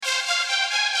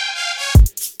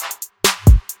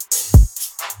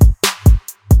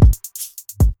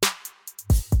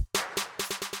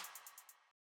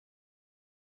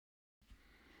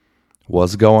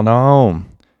What's going on?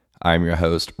 I'm your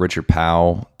host, Richard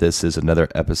Powell. This is another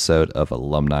episode of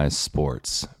Alumni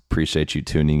Sports. Appreciate you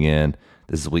tuning in.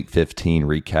 This is Week 15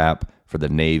 recap for the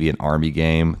Navy and Army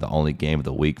game, the only game of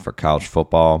the week for college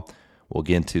football. We'll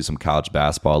get into some college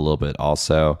basketball a little bit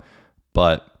also,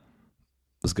 but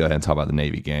let's go ahead and talk about the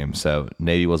Navy game. So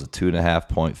Navy was a 2.5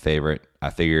 point favorite.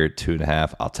 I figured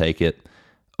 2.5, I'll take it.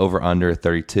 Over under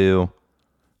 32,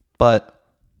 but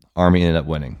Army ended up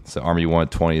winning. So Army won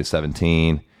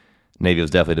 20-17. Navy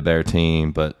was definitely the better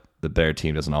team, but the better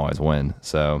team doesn't always win.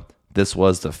 So this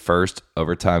was the first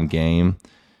overtime game,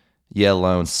 yet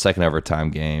alone second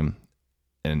overtime game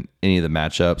in any of the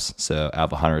matchups. So out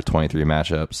of 123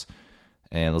 matchups.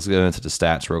 And let's go into the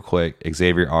stats real quick.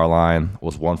 Xavier Arline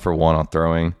was 1 for 1 on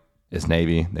throwing. It's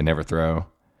Navy. They never throw.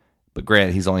 But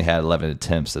granted, he's only had 11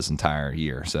 attempts this entire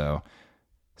year, so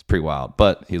it's pretty wild.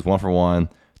 But he was 1 for 1,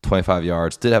 25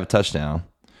 yards, did have a touchdown,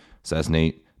 so that's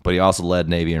neat. But he also led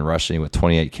Navy in rushing with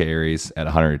 28 carries at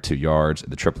 102 yards.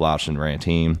 The triple option ran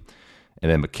team.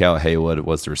 And then Mikael Haywood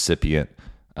was the recipient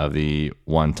of the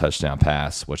one touchdown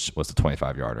pass, which was the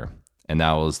 25-yarder. And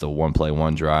that was the one play,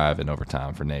 one drive in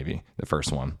overtime for Navy, the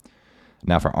first one.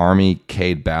 Now for Army,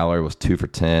 Cade Ballard was 2 for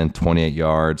 10, 28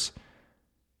 yards.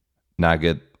 Not a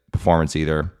good performance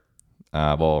either.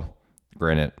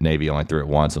 Granted, Navy only threw it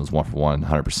once and was 1 for 1,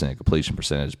 100% completion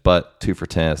percentage. But 2 for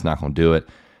 10, it's not going to do it.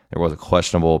 There was a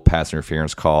questionable pass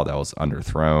interference call that was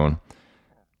underthrown,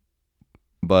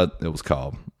 but it was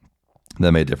called.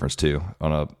 That made a difference too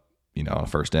on a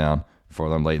first down for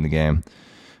them late in the game.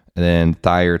 And then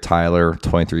Thayer Tyler,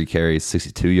 23 carries,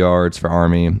 62 yards for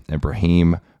Army, and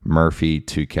Brahim Murphy,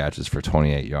 2 catches for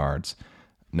 28 yards.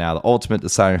 Now, the ultimate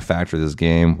deciding factor of this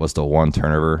game was the one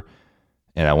turnover,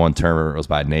 and that one turnover was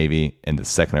by Navy in the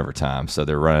second overtime. So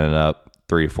they're running up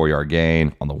 3 or 4 yard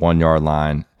gain on the 1 yard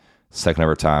line. Second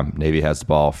overtime, Navy has the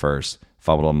ball first,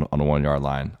 fumbled on the 1 yard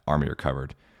line. Army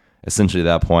recovered. Essentially, at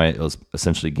that point, it was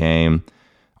essentially game.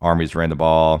 Army's ran the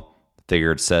ball,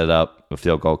 figured set it up, a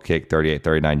field goal kick,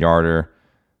 39 yarder.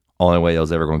 Only way it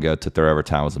was ever going to go to third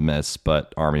overtime was a miss,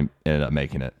 but Army ended up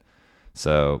making it.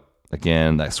 So,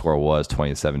 again, that score was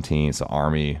 20-17. So,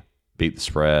 Army beat the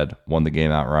spread, won the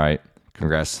game outright.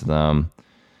 Congrats to them.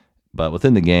 But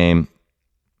within the game,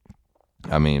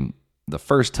 the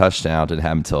first touchdown didn't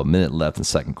happen until a minute left in the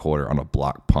second quarter on a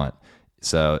block punt.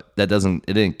 So it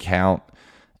didn't count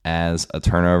as a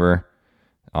turnover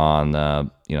on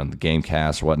the game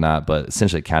cast or whatnot, but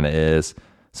essentially it kind of is.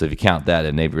 So if you count that,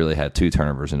 then Navy really had 2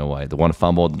 turnovers in a way. The one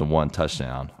fumbled and the one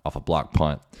touchdown off a block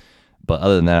punt. But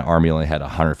other than that, Army only had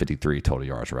 153 total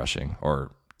yards rushing,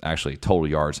 or actually total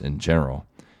yards in general,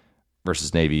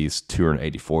 versus Navy's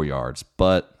 284 yards.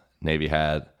 But Navy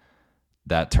had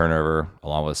that turnover,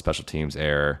 along with a special teams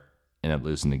error, ended up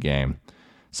losing the game.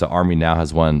 So Army now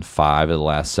has won 5 of the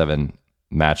last 7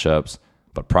 matchups,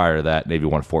 but prior to that, Navy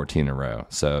won 14 in a row.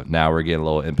 So now we're getting a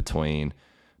little in between,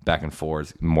 back and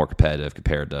forth, more competitive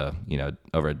compared to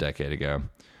over a decade ago.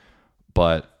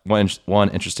 But one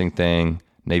interesting thing,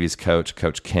 Navy's coach,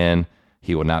 Coach Ken,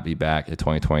 he will not be back in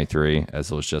 2023,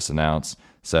 as it was just announced.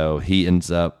 So he ends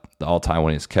up the all-time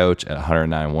winningest coach at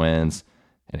 109 wins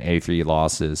and 83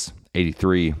 losses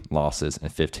in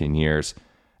 15 years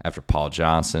after Paul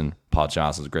Johnson. Paul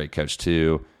Johnson's a great coach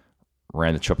too.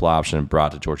 Ran the triple option,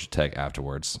 brought to Georgia Tech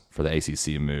afterwards for the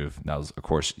ACC move. That was, of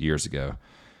course, years ago.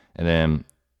 And then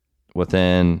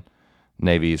within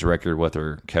Navy's record with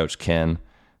their coach Ken,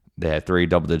 they had 3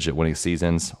 double-digit winning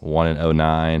seasons, 1 in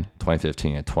 2009,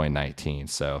 2015, and 2019.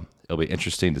 So it'll be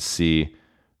interesting to see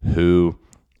who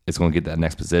is going to get that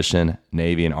next position.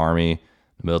 Navy and Army,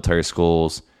 the military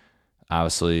schools,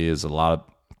 obviously is a lot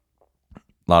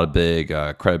of big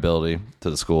credibility to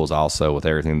the schools also with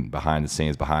everything behind the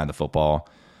scenes, behind the football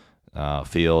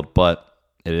field. But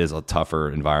it is a tougher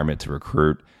environment to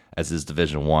recruit, as is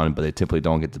Division I, but they typically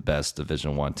don't get the best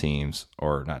Division I teams,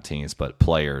 or not teams, but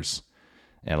players.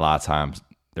 And a lot of times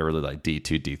they're really like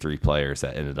D2, D3 players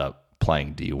that ended up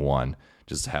playing D1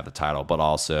 just to have the title, but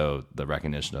also the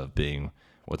recognition of being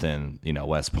within,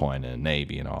 West Point and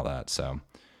Navy and all that. So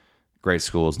great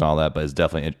schools and all that, but it's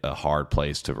definitely a hard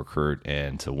place to recruit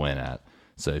and to win at.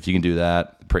 So if you can do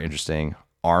that, pretty interesting.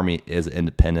 Army is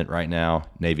independent right now.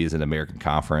 Navy is an American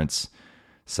Conference.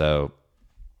 So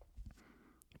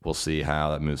we'll see how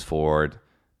that moves forward.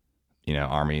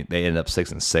 Army, they ended up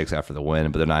 6-6 after the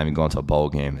win, but they're not even going to a bowl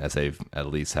game, as they've at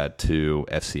least had 2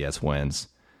 FCS wins.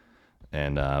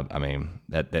 And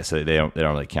so they don't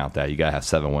really count that. You gotta have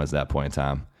 7 wins at that point in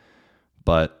time.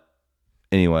 But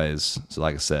anyways, so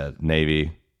like I said,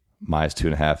 Navy minus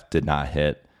 2.5 did not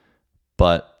hit.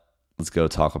 But let's go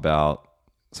talk about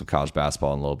some college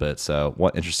basketball in a little bit. So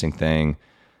one interesting thing,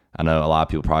 I know a lot of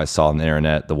people probably saw on the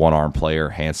internet, the one-arm player,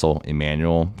 Hansel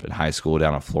Emmanuel, in high school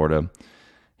down in Florida.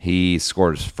 He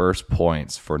scored his first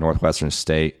points for Northwestern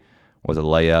State with a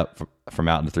layup from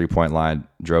out in the three-point line,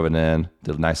 drove it in,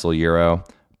 did a nice little Euro,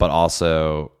 but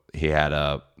also he had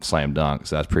a slam dunk,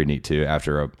 so that's pretty neat too,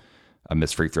 after a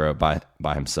missed free throw by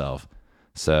himself.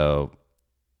 So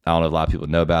I don't know if a lot of people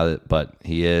know about it, but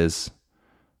he is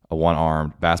a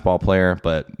one-armed basketball player,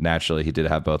 but naturally he did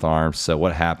have both arms. So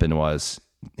what happened was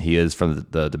he is from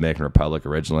the Dominican Republic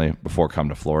originally before coming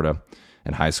to Florida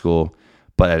in high school.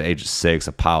 But at age 6,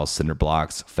 a pile of cinder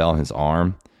blocks fell on his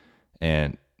arm,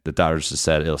 and the doctors just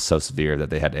said it was so severe that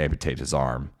they had to amputate his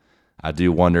arm. I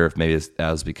do wonder if maybe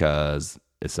that was because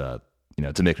it's a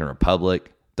Dominican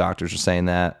Republic. Doctors are saying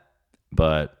that,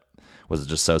 but was it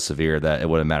just so severe that it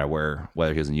wouldn't matter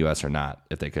whether he was in the U.S. or not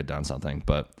if they could have done something?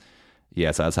 But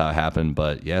yeah, so that's how it happened.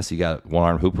 But yes, you got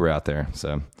one-arm hooper out there,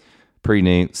 so pretty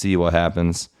neat. See what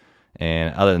happens.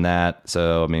 And other than that,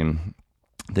 so I mean,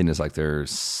 I think it's like their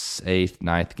 8th,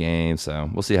 9th game, so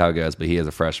we'll see how it goes. But he is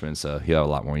a freshman, so he'll have a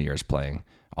lot more years playing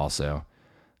also.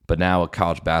 But now with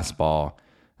college basketball,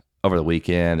 over the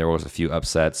weekend, there was a few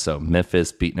upsets. So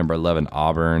Memphis beat number 11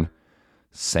 Auburn.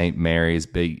 St. Mary's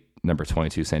beat number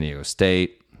 22 San Diego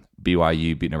State.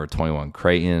 BYU beat number 21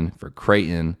 Creighton. For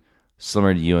Creighton,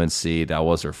 similar to UNC, that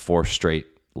was their 4th straight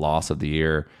loss of the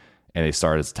year, and they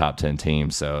started as a top 10 team.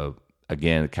 So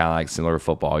again, kind of like similar to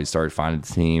football, you started finding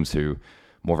teams who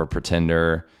more of a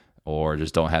pretender or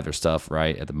just don't have their stuff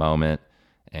right at the moment.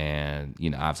 And,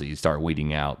 obviously you start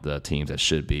weeding out the teams that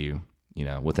should be,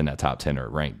 within that top 10 or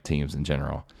ranked teams in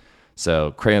general.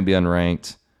 So Creighton be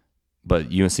unranked,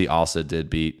 but UNC also did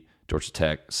beat Georgia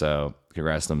Tech. So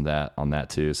congrats to them on that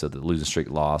too. So the losing streak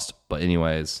lost. But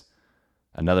anyways,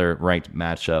 another ranked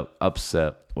matchup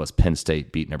upset was Penn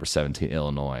State beat number 17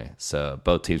 Illinois. So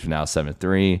both teams are now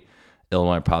 7-3.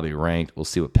 Illinois probably ranked. We'll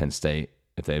see what Penn State,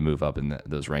 if they move up in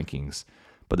those rankings.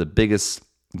 But the biggest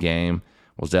game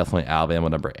was definitely Alabama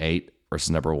number 8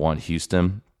 versus number 1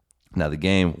 Houston. Now the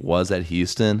game was at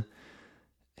Houston.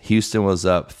 Houston was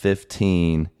up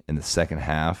 15 in the second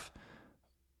half,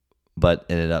 but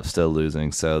ended up still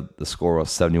losing. So the score was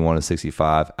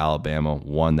 71-65. Alabama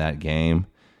won that game.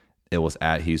 It was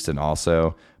at Houston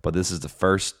also, but this is the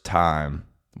first time,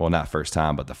 well, not first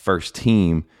time, but the first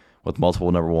team with multiple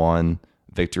number 1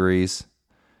 victories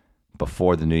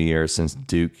before the new year since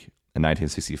Duke in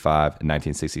 1965 and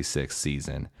 1966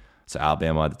 season. So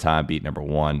Alabama at the time beat number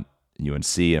 1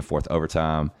 UNC in 4th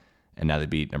overtime, and now they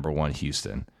beat number 1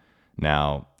 Houston.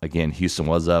 Now, again, Houston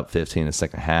was up 15 in the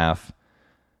second half.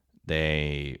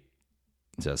 They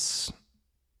just,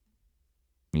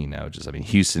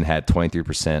 Houston had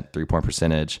 23% three-point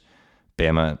percentage.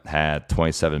 Bama had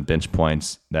 27 bench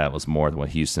points. That was more than what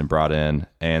Houston brought in,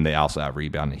 and they also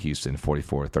out-rebounded Houston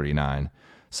 44-39.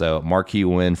 So marquee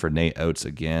win for Nate Oates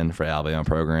again for the Alabama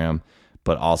program,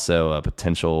 but also a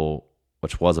potential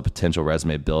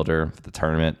resume builder for the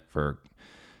tournament for,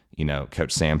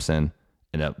 Coach Sampson,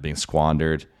 ended up being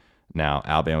squandered. Now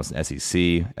Alabama's an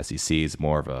SEC. SEC is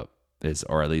more of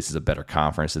or at least is a better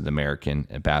conference than the American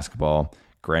in basketball.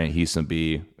 Granted, Houston will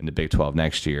be in the Big 12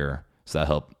 next year, so that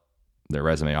helped their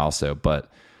resume also. But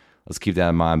let's keep that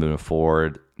in mind moving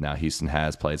forward. Now Houston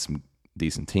has played some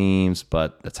decent teams,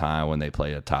 but the time when they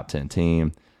played a top 10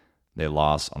 team, they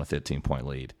lost on a 15-point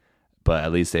lead. But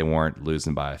at least they weren't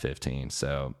losing by 15.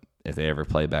 So if they ever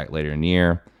play back later in the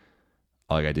year,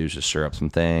 all you got to do is just stir up some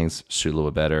things, shoot a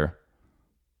little bit better,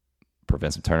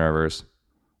 prevent some turnovers,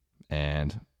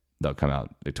 and they'll come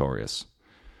out victorious.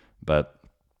 But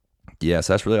yes,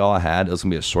 that's really all I had. It was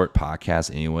going to be a short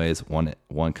podcast anyways,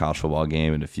 one college football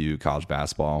game and a few college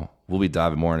basketball. We'll be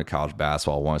diving more into college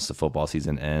basketball once the football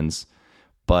season ends.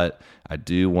 But I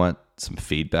do want some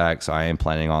feedback, so I am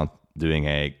planning on doing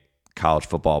a college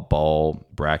football bowl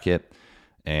bracket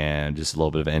and just a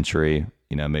little bit of entry,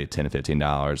 maybe $10 to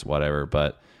 $15, whatever.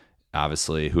 But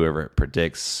obviously, whoever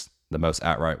predicts the most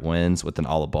outright wins within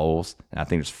all the bowls, and I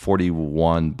think there's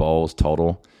 41 bowls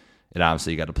total, and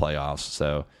obviously you got the playoffs.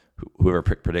 So whoever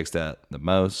predicts that the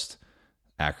most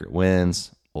accurate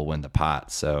wins will win the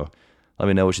pot. So let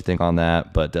me know what you think on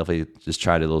that, but definitely just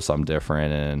try to do a little something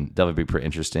different and definitely be pretty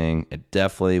interesting. And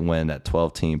definitely when that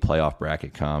 12-team playoff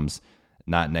bracket comes,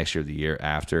 not next year, the year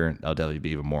after, that'll definitely be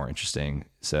even more interesting.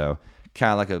 So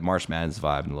kind of like a March Madness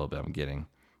vibe in a little bit I'm getting.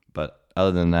 But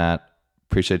other than that,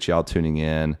 appreciate y'all tuning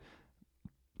in.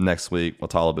 Next week, we'll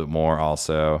talk a little bit more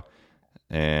also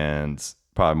and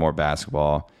probably more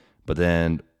basketball. But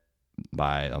then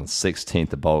on the 16th,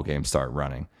 the bowl games start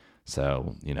running.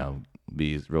 So,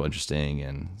 be real interesting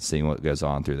and seeing what goes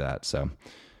on through that. So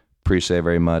appreciate it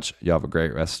very much. Y'all have a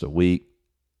great rest of the week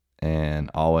and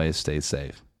always stay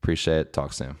safe. Appreciate it.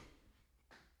 Talk soon.